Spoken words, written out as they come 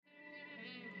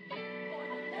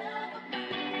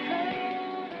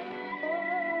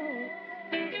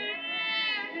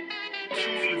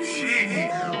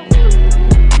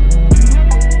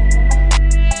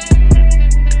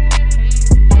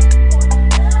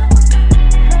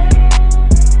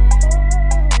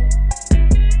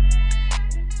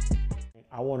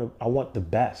want the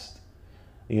best,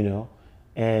 you know?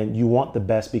 And you want the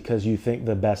best because you think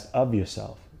the best of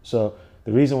yourself. So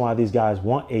the reason why these guys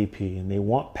want AP and they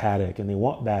want Paddock and they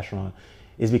want Vacheron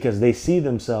is because they see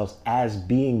themselves as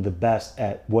being the best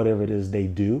at whatever it is they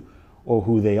do or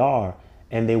who they are.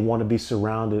 And they want to be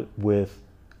surrounded with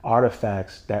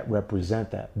artifacts that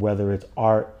represent that, whether it's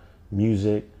art,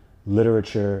 music,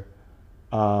 literature,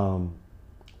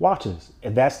 watches.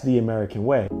 And that's the American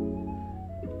way.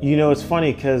 You know, it's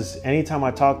funny because anytime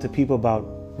I talk to people about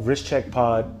Wrist Check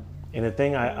Pod, and the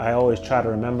thing I always try to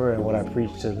remember and what I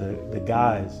preach to the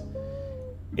guys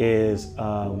is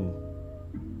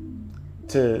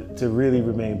to really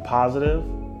remain positive,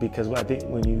 because I think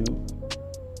when you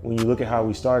look at how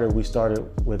we started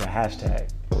with a hashtag.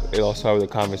 It all started with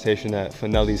a conversation at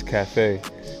Finelli's Cafe,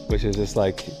 which is this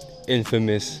like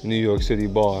infamous New York City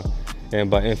bar. And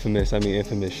by infamous, I mean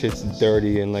infamous. Shit's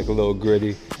dirty and like a little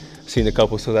gritty. Seen a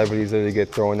couple celebrities that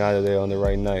get thrown out of there on the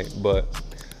right night, but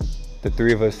the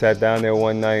three of us sat down there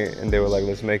one night and they were like,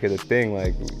 let's make it a thing.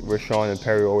 Like, Rashawn and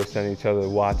Perry always sending each other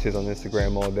watches on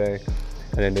Instagram all day.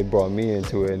 And then they brought me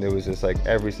into it, and it was just like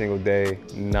every single day,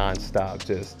 nonstop,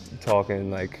 just talking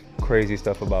like crazy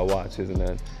stuff about watches. And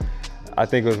then I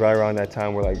think it was right around that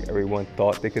time where like everyone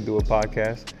thought they could do a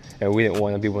podcast, and we didn't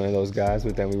want to be one of those guys,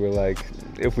 but then we were like,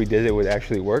 if we did, it would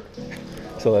actually work.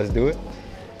 So let's do it.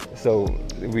 So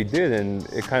we did, and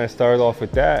it kind of started off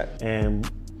with that. And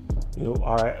you know,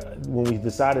 when we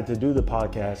decided to do the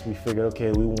podcast, we figured,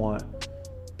 okay, we want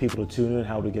people to tune in.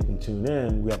 How do we get them tuned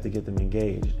in? We have to get them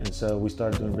engaged. And so we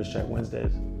started doing Wrist Check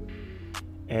Wednesdays.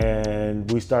 And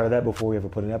we started that before we ever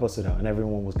put an episode out. And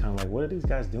everyone was kind of like, what are these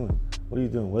guys doing? What are you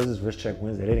doing? What is this Wrist Check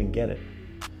Wednesday? They didn't get it.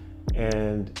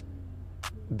 And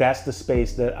that's the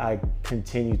space that I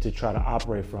continue to try to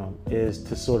operate from, is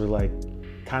to sort of like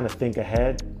kind of think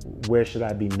ahead. Where should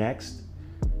I be next?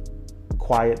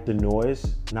 Quiet the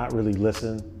noise, not really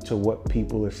listen to what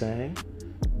people are saying,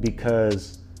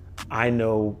 because I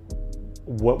know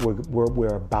what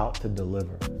we're about to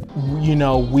deliver. You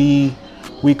know, we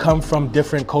come from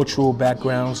different cultural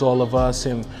backgrounds, all of us,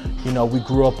 and you know, we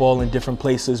grew up all in different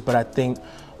places, but I think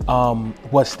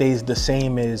what stays the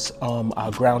same is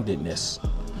our groundedness.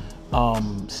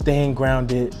 Staying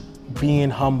grounded, being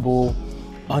humble,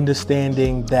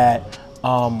 understanding that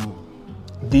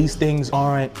these things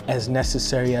aren't as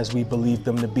necessary as we believe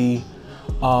them to be.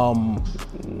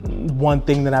 One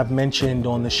thing that I've mentioned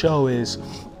on the show is,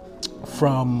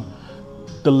 from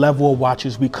the level of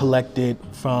watches we collected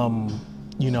from,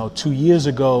 you know, 2 years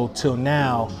ago till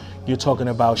now, you're talking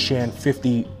about sharing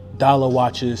 $50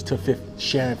 watches to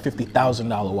sharing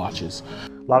 $50,000 watches. A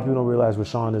lot of people don't realize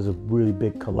Rashawn is a really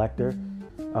big collector.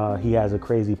 He has a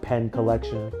crazy pen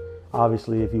collection.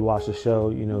 Obviously, if you watch the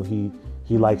show, you know, he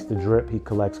likes the drip. He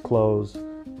collects clothes,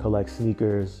 collects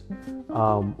sneakers.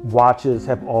 Watches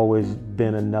have always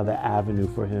been another avenue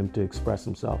for him to express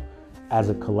himself as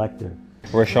a collector.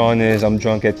 Rashawn is, I'm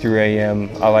drunk at 3 a.m.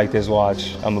 I like this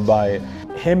watch, I'm gonna buy it.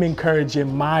 Him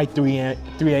encouraging my 3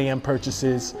 a.m.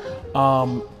 purchases,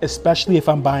 especially if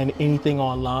I'm buying anything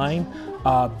online.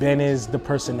 Ben is the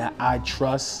person that I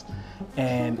trust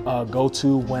and go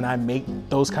to when I make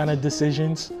those kind of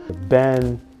decisions.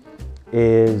 Ben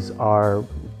is our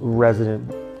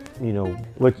resident, you know,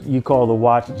 what you call the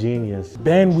watch genius.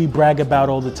 Ben, we brag about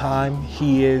all the time.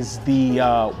 He is the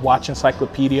watch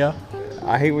encyclopedia.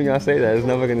 I hate when y'all say that, it's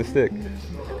never gonna stick.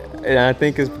 And I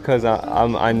think it's because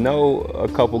I know a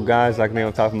couple guys, like me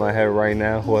on top of my head right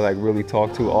now, who I like really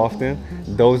talk to often.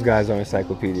 Those guys are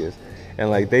encyclopedias. And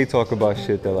like they talk about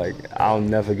shit that like I'll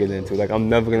never get into. Like I'm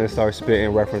never gonna start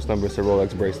spitting reference numbers to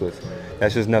Rolex bracelets.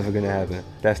 That's just never gonna happen.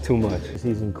 That's too much.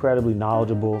 He's incredibly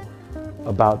knowledgeable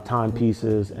about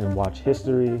timepieces and watch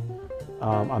history.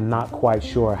 I'm not quite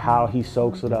sure how he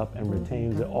soaks it up and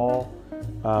retains it all.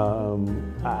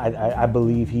 I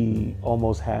believe he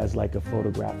almost has like a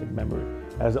photographic memory.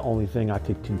 That's the only thing I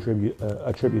could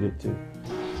attribute it to.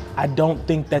 I don't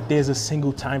think that there's a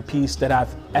single timepiece that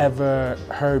I've ever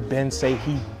heard Ben say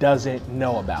he doesn't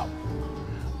know about.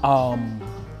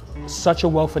 Such a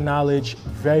wealth of knowledge,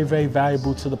 very, very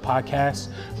valuable to the podcast,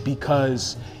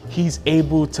 because he's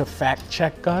able to fact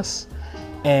check us,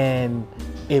 and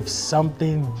if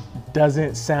something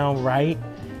doesn't sound right,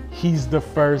 he's the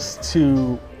first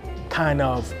to kind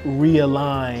of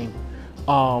realign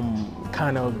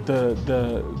kind of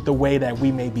the way that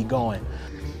we may be going.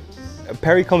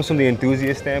 Perry comes from the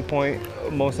enthusiast standpoint,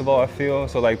 most of all, I feel.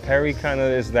 So like Perry kind of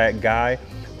is that guy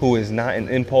who is not an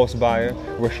impulse buyer.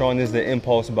 Rashawn is the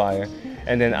impulse buyer.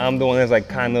 And then I'm the one that's like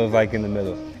kind of like in the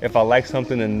middle. If I like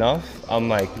something enough, I'm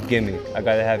like, gimme, I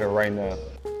gotta have it right now.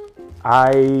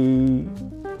 I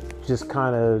just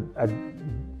kind of,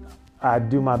 I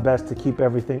do my best to keep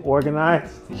everything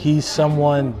organized. He's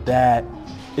someone that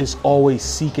is always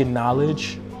seeking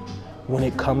knowledge when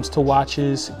it comes to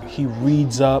watches. He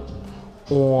reads up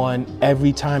on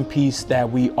every timepiece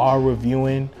that we are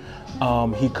reviewing.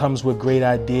 He comes with great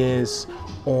ideas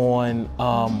on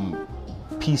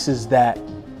pieces that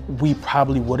we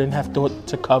probably wouldn't have thought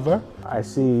to cover. I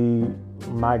see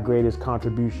my greatest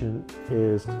contribution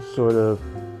is sort of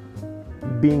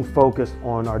being focused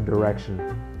on our direction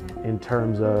in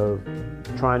terms of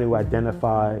trying to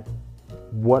identify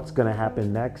what's going to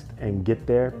happen next and get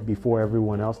there before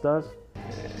everyone else does.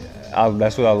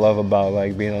 That's what I love about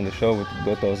like being on the show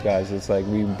with those guys. It's like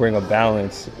we bring a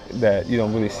balance that you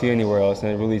don't really see anywhere else,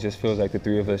 and it really just feels like the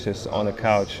three of us just on the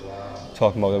couch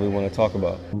talking about what we want to talk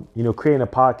about. You know, creating a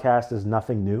podcast is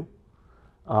nothing new.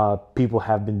 People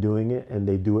have been doing it and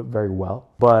they do it very well,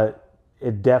 but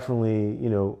it definitely, you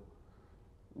know,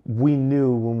 we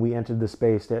knew when we entered the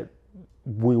space that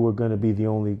we were going to be the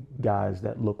only guys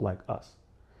that looked like us.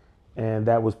 And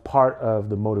that was part of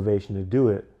the motivation to do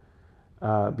it,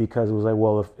 because it was like,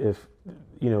 well, if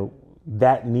you know,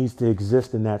 that needs to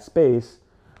exist in that space,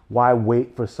 why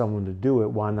wait for someone to do it?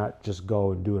 Why not just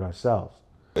go and do it ourselves?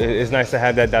 It's nice to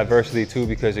have that diversity too,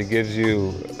 because it gives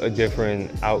you a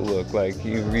different outlook. Like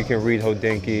you can read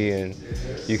Hodinkee and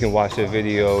you can watch their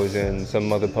videos and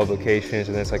some other publications,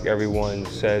 and it's like everyone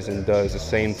says and does the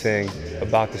same thing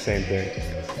about the same thing.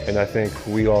 And I think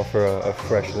we offer a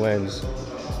fresh lens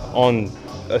on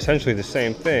essentially the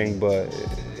same thing, but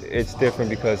it's different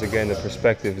because again the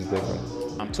perspective is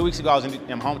different. 2 weeks ago I was in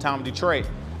my hometown of Detroit.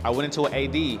 I went into an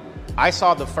AD. I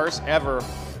saw the first ever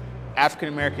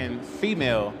African-American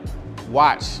female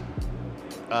watch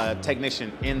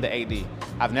technician in the AD.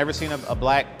 I've never seen a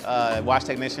black watch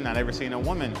technician. I've never seen a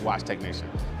woman watch technician.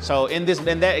 So in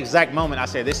that exact moment, I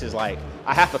said, this is like,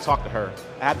 I have to talk to her.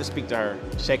 I have to speak to her,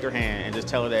 shake her hand, and just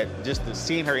tell her that just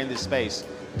seeing her in this space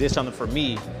did something for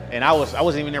me. And I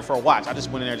wasn't even there for a watch. I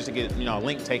just went in there just to get, you know, a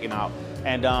link taken out.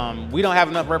 And we don't have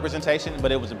enough representation,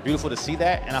 but it was beautiful to see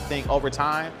that. And I think over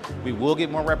time, we will get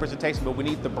more representation, but we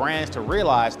need the brands to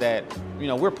realize that, you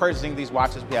know, we're purchasing these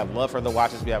watches. We have love for the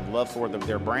watches. We have love for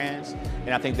their brands.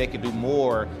 And I think they could do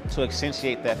more to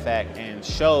accentuate that fact and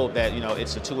show that, you know,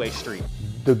 it's a two-way street.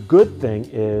 The good thing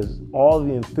is all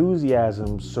the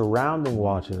enthusiasm surrounding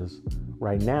watches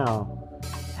right now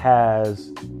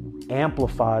has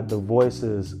amplified the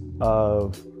voices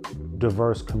of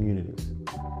diverse communities.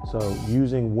 So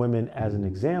using women as an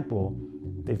example,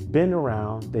 they've been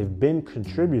around, they've been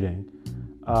contributing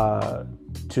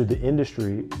to the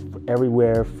industry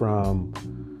everywhere from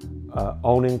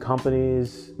owning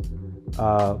companies,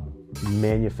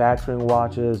 manufacturing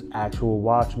watches, actual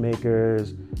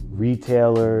watchmakers,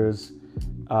 retailers,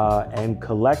 and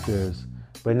collectors.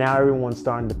 But now everyone's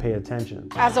starting to pay attention.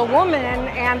 As a woman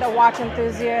and a watch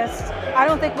enthusiast, I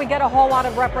don't think we get a whole lot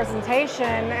of representation.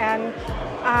 And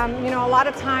you know, a lot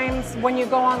of times when you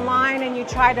go online and you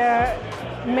try to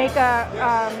make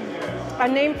a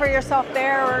name for yourself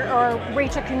there or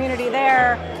reach a community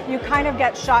there, you kind of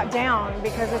get shot down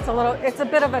because it's a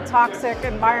bit of a toxic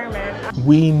environment.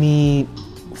 We need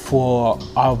for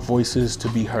our voices to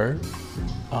be heard.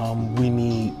 We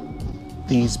need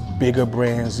these bigger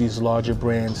brands, these larger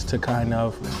brands to kind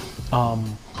of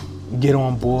get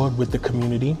on board with the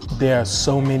community. There are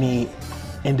so many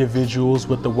individuals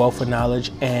with the wealth of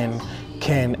knowledge and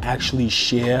can actually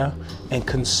share and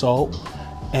consult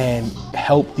and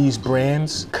help these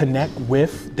brands connect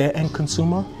with their end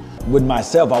consumer. With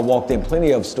myself, I walked in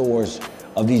plenty of stores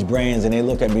of these brands and they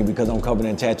look at me because I'm covered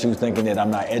in tattoos thinking that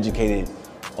I'm not educated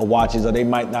on watches, or they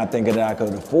might not think that I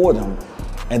could afford them.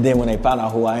 And then when they find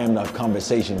out who I am, the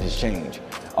conversation has changed.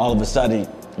 All of a sudden,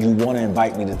 you want to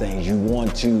invite me to things. You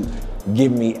want to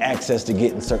give me access to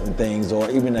getting certain things,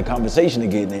 or even a conversation to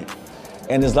getting it.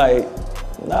 And it's like,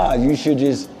 nah, you should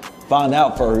just find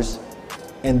out first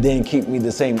and then keep me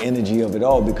the same energy of it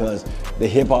all, because the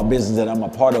hip hop business that I'm a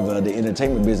part of, the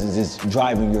entertainment business, is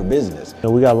driving your business. You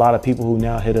know, we got a lot of people who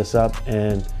now hit us up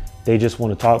and they just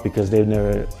want to talk because they've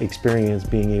never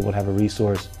experienced being able to have a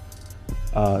resource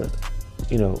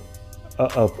you know,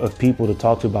 of people to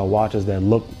talk to about watches that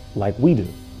look like we do.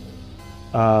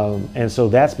 And so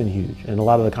that's been huge. And a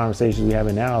lot of the conversations we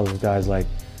have now is guys like,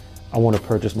 I want to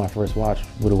purchase my first watch,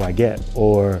 what do I get?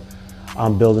 Or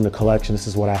I'm building a collection, this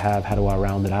is what I have, how do I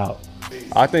round it out?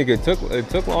 I think it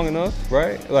took long enough,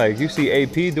 right? Like you see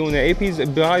AP doing it. AP's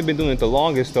probably been doing it the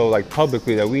longest though, like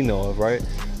publicly that we know of, right?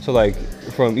 So like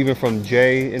even from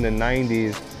Jay in the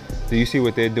 90s, do you see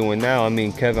what they're doing now? I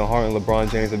mean, Kevin Hart and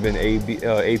LeBron James have been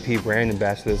AP brand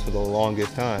ambassadors for the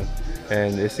longest time.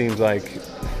 And it seems like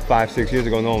 5-6 years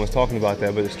ago, no one was talking about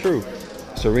that, but it's true.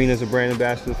 Serena's a brand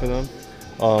ambassador for them.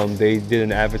 They did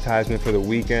an advertisement for The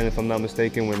Weeknd, if I'm not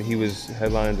mistaken, when he was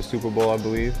headlining the Super Bowl, I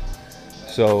believe.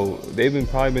 So they've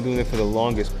probably been doing it for the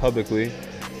longest publicly.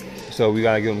 So we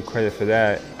gotta give them credit for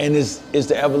that. And it's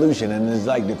the evolution, and it's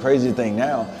like the crazy thing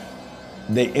now,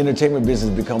 the entertainment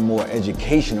business become more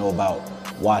educational about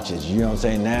watches. You know what I'm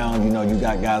saying? Now, you know, you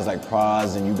got guys like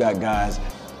Praz, and you got guys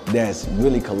that's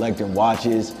really collecting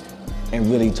watches and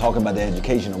really talking about the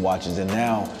education of watches. And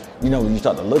now, you know, when you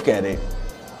start to look at it,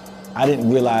 I didn't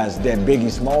realize that Biggie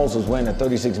Smalls was wearing a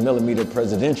 36mm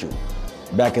presidential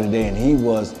back in the day, and he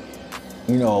was,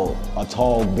 you know, a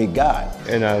tall, big guy.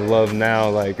 And I love now,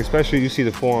 like, especially you see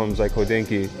the forums like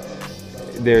Hodinky,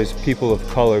 there's people of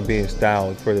color being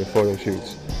styled for their photo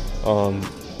shoots.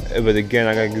 But again,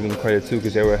 I gotta give them credit too,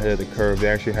 because they were ahead of the curve. They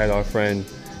actually had our friend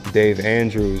Dave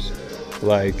Andrews,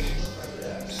 like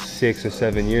 6 or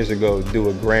 7 years ago, do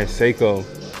a Grand Seiko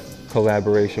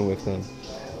collaboration with them.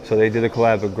 So they did a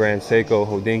collab with Grand Seiko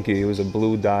Hodinky. It was a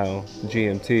blue dial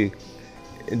GMT.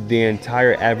 The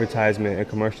entire advertisement and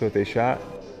commercial that they shot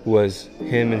was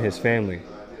him and his family.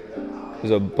 It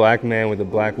was a black man with a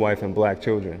black wife and black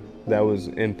children. That was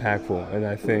impactful, and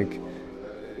I think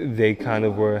they kind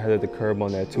of were ahead of the curve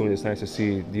on that too, and it's nice to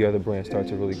see the other brands start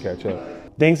to really catch up.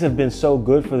 Things have been so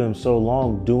good for them so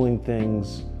long, doing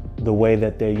things the way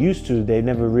that they're used to. They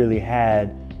never really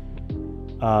had,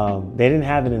 they didn't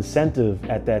have an incentive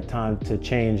at that time to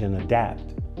change and adapt,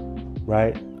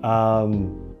 right?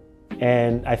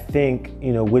 And I think,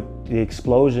 you know, with the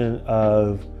explosion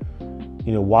of,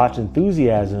 you know, watch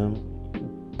enthusiasm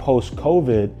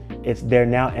post-COVID, they're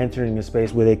now entering a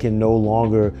space where they can no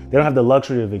longer, they don't have the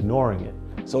luxury of ignoring it.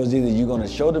 So it's either you're gonna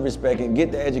show the respect and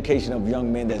get the education of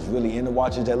young men that's really into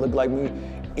watches that look like me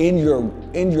in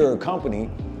your company,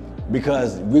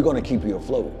 because we're gonna keep you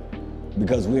afloat,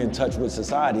 because we're in touch with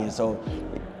society, and so,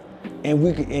 and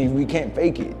we can't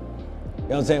fake it. You know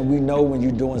what I'm saying? We know when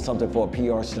you're doing something for a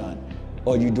PR stunt,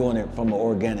 or you're doing it from an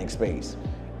organic space.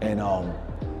 And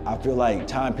I feel like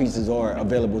timepieces are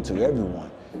available to everyone,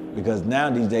 because now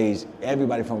these days,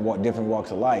 everybody from different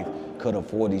walks of life could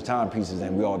afford these timepieces,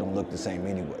 and we all don't look the same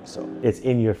anyway, so. It's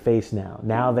in your face now.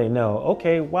 Now they know,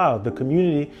 okay, wow, the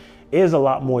community is a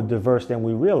lot more diverse than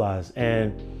we realize.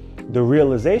 And the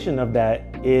realization of that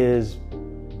is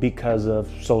because of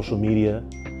social media.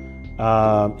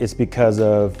 It's because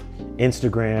of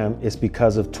Instagram. It's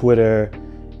because of Twitter.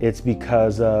 It's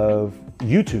because of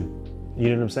YouTube. You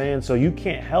know what I'm saying? So you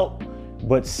can't help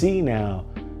but see now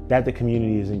that the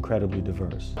community is incredibly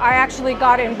diverse. I actually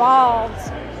got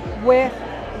involved with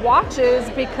watches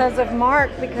because of Mark,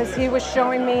 because he was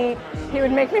showing me, he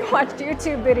would make me watch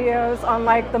YouTube videos on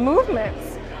like the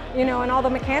movements, you know, and all the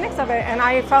mechanics of it, and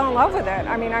I fell in love with it.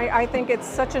 I mean, I think it's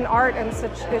such an art, and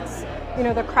it's, you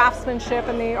know, the craftsmanship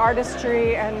and the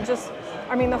artistry, and just,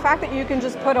 I mean, the fact that you can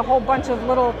just put a whole bunch of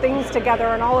little things together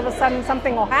and all of a sudden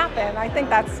something will happen, I think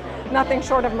that's nothing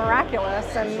short of miraculous,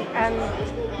 and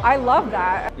I love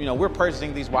that. You know, we're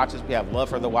purchasing these watches, we have love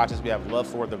for the watches, we have love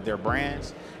for their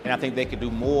brands, and I think they could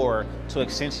do more to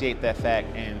accentuate that fact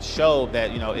and show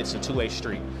that, you know, it's a two-way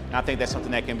street. And I think that's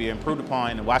something that can be improved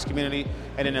upon in the watch community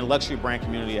and in the luxury brand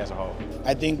community as a whole.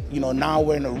 I think, you know, now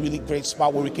we're in a really great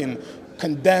spot where we can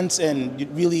condense and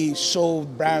really show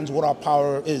brands what our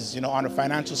power is, you know, on the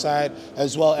financial side,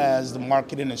 as well as the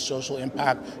marketing and social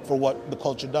impact for what the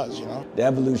culture does, you know. The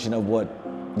evolution of what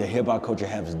the hip hop culture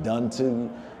has done to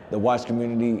the watch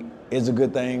community is a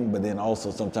good thing, but then also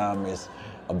sometimes it's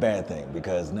a bad thing,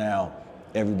 because now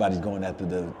everybody's going after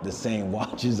the same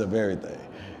watches of everything.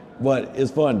 But it's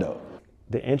fun though.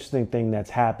 The interesting thing that's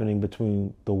happening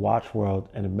between the watch world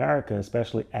and America,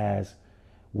 especially as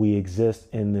we exist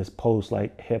in this post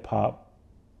like hip hop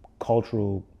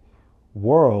cultural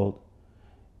world,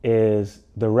 is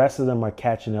the rest of them are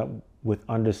catching up with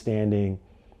understanding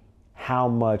how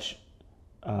much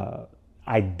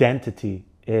identity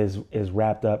is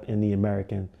wrapped up in the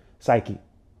American psyche,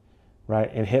 right?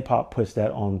 And hip hop puts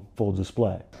that on full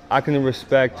display. I can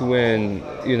respect when,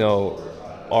 you know,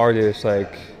 artists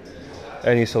like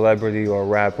any celebrity or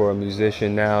rapper or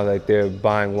musician now, like they're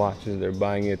buying watches, they're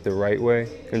buying it the right way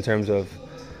in terms of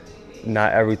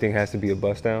not everything has to be a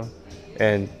bust down.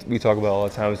 And we talk about all the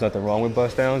time, there's nothing wrong with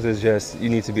bust downs, it's just you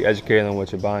need to be educated on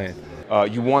what you're buying.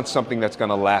 You want something that's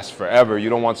gonna last forever. You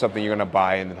don't want something you're gonna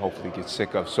buy and then hopefully get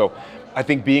sick of. So I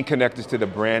think being connected to the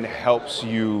brand helps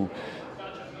you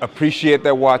appreciate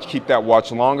that watch, keep that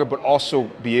watch longer, but also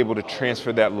be able to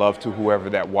transfer that love to whoever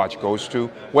that watch goes to,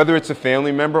 whether it's a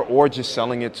family member or just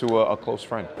selling it to a close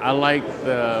friend. I like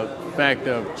the fact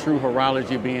of true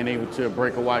horology, being able to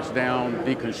break a watch down,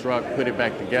 deconstruct, put it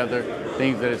back together,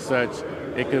 things that is such.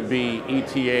 It could be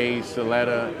ETA,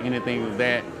 Soletta, anything of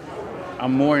that.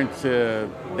 I'm more into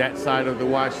that side of the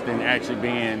watch than actually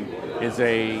being, is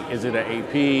it an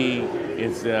AP,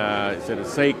 is it a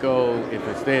Seiko, if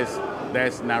it's this.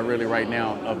 That's not really right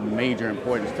now of major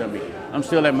importance to me. I'm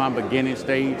still at my beginning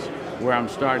stage where I'm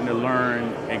starting to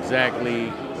learn exactly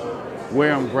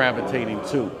where I'm gravitating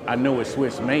to. I know it's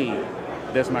Swiss made,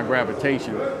 that's my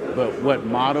gravitation, but what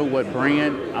model, what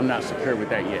brand, I'm not secure with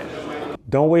that yet.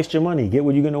 Don't waste your money, get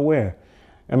what you're gonna wear.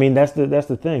 I mean, that's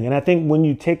the thing. And I think when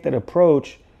you take that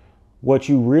approach, what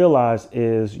you realize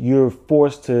is you're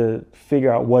forced to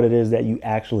figure out what it is that you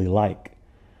actually like,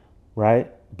 right?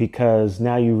 Because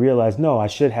now you realize, no, I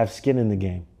should have skin in the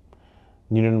game.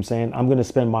 You know what I'm saying? I'm going to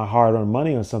spend my hard-earned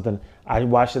money on something.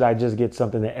 Why should I just get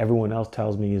something that everyone else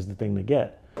tells me is the thing to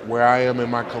get? Where I am in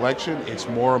my collection, it's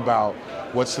more about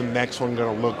what's the next one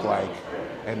going to look like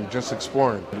and just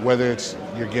exploring. Whether it's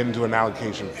you're getting to an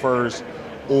allocation first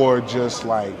or just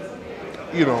like,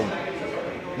 you know,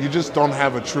 you just don't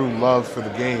have a true love for the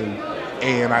game.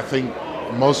 And I think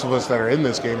most of us that are in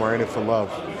this game are in it for love.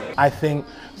 I think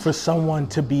for someone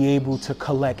to be able to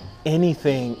collect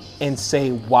anything and say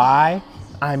why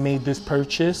I made this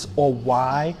purchase or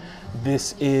why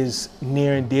this is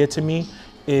near and dear to me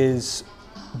is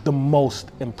the most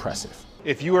impressive.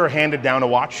 If you were handed down a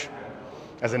watch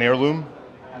as an heirloom,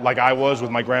 like I was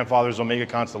with my grandfather's Omega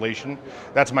Constellation,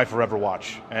 that's my forever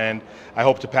watch. And I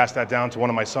hope to pass that down to one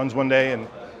of my sons one day and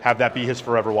have that be his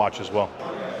forever watch as well.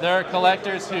 There are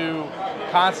collectors who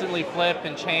constantly flip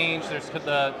and change. There's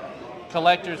the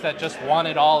collectors that just want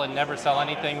it all and never sell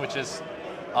anything, which is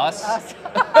us.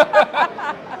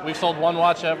 We've sold one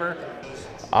watch ever.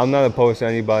 I'm not opposed to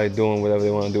anybody doing whatever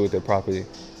they want to do with their property.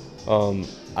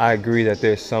 I agree that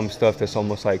there's some stuff that's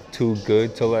almost like too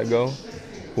good to let go,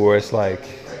 where it's like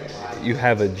you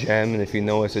have a gem, and if you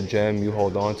know it's a gem, you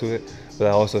hold on to it. But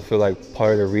I also feel like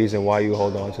part of the reason why you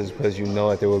hold on to it is because you know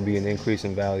that there will be an increase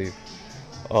in value.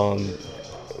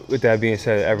 With that being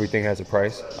said, everything has a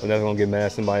price. I'm never gonna get mad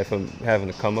at somebody for having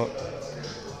to come up.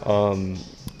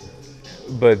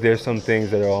 But there's some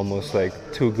things that are almost like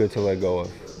too good to let go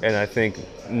of. And I think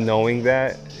knowing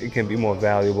that, it can be more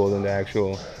valuable than the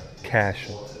actual cash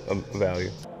value.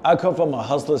 I come from a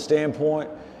hustler standpoint.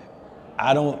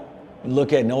 I don't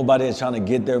look at nobody as trying to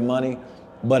get their money.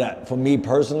 But for me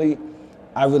personally,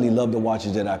 I really love the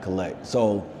watches that I collect.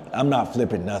 So I'm not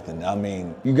flipping nothing. I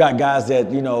mean, you got guys that,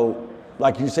 you know,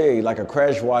 like you say, like a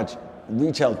crash watch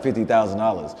retails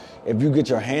 $50,000. If you get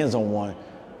your hands on one,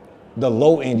 the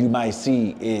low end you might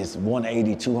see is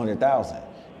 180, 200,000.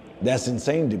 That's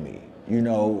insane to me, you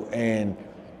know, and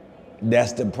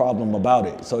that's the problem about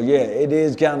it. So yeah, it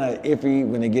is kind of iffy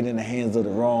when they get in the hands of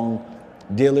the wrong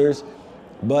dealers,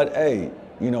 but hey,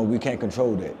 you know, we can't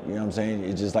control that, you know what I'm saying?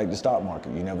 It's just like the stock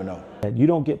market, you never know. You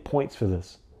don't get points for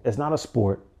this. It's not a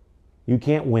sport. You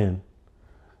can't win,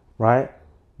 right?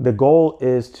 The goal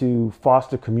is to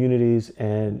foster communities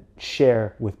and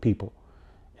share with people.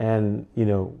 And, you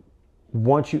know,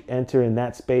 once you enter in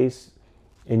that space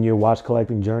in your watch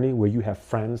collecting journey where you have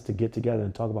friends to get together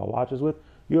and talk about watches with,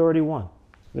 you already won.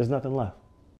 There's nothing left.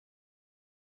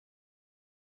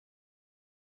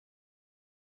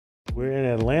 We're in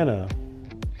Atlanta.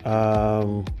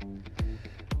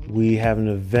 We have an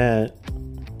event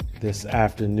this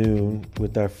afternoon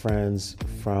with our friends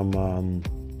from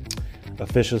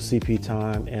Official CP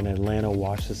Time and Atlanta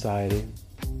Watch Society.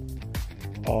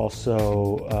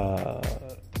 Also,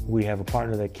 we have a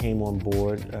partner that came on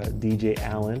board, DJ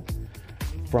Allen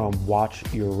from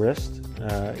Watch Your Wrist.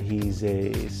 He's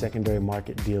a secondary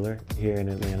market dealer here in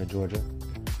Atlanta, Georgia.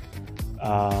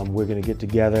 We're gonna get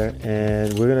together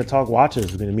and we're gonna talk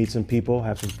watches. We're gonna meet some people,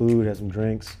 have some food, have some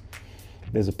drinks.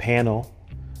 There's a panel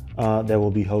that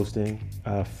we'll be hosting.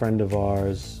 A friend of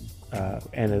ours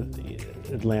and an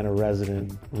Atlanta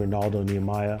resident, Ronaldo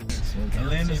Nehemiah.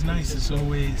 Atlanta's nice. It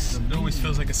always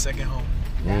feels like a second home.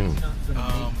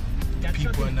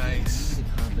 People are nice.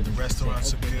 The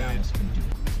restaurants are good.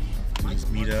 We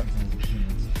just meet up,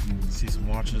 see some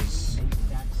watches,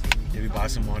 maybe buy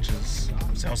some watches,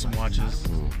 sell some watches.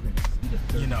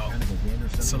 You know,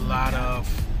 it's a lot of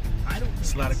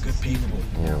good people.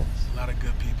 A lot of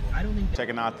good people.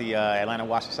 Checking out the Atlanta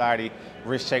Watch Society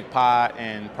wrist check pod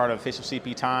and part of Official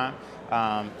CP Time.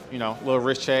 You know, little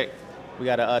wrist check. We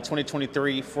got a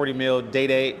 2023 40 mil day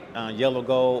date, yellow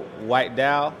gold, white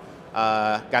dial.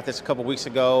 Got this a couple weeks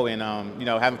ago, and you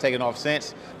know, haven't taken off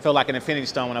since. Feel like an infinity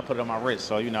stone when I put it on my wrist.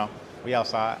 So you know, we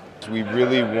outside. We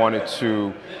really wanted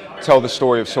to tell the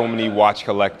story of so many watch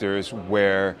collectors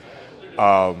where,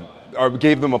 or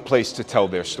gave them a place to tell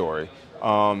their story.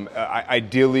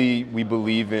 Ideally, we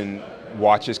believe in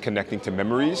watches connecting to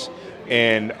memories,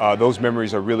 and those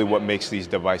memories are really what makes these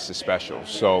devices special.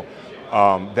 So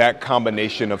that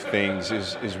combination of things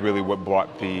is really what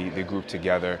brought the group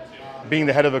together. Being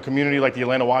the head of a community like the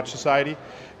Atlanta Watch Society,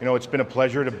 you know, it's been a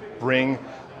pleasure to bring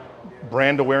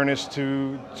brand awareness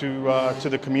to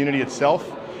the community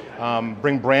itself,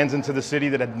 bring brands into the city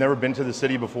that had never been to the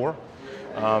city before,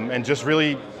 and just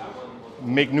really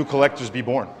make new collectors be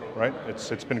born. Right?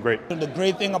 It's been great. The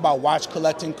great thing about watch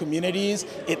collecting communities,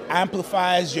 it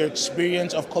amplifies your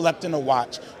experience of collecting a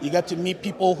watch. You get to meet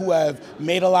people who have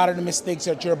made a lot of the mistakes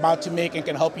that you're about to make and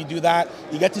can help you do that.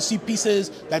 You get to see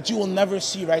pieces that you will never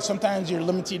see, right? Sometimes your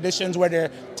limited editions where there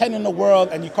are 10 in the world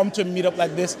and you come to a meetup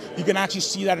like this, you can actually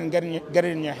see that and get it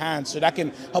in your hands. So that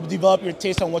can help develop your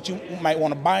taste on what you might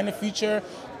want to buy in the future.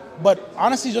 But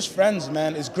honestly, just friends,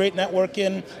 man. It's great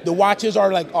networking. The watches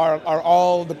are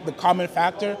all the common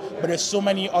factor, but there's so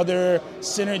many other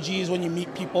synergies when you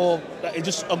meet people. It's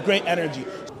just a great energy.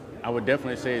 I would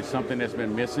definitely say it's something that's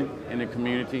been missing in the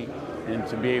community, and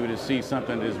to be able to see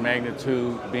something of this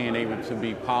magnitude being able to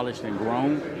be polished and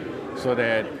grown so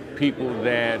that people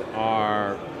that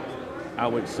are, I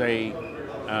would say,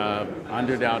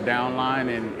 under our downline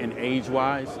and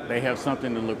age-wise, they have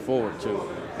something to look forward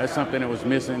to. That's something that was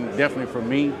missing definitely for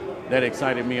me, that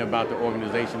excited me about the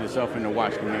organization itself and the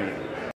watch community.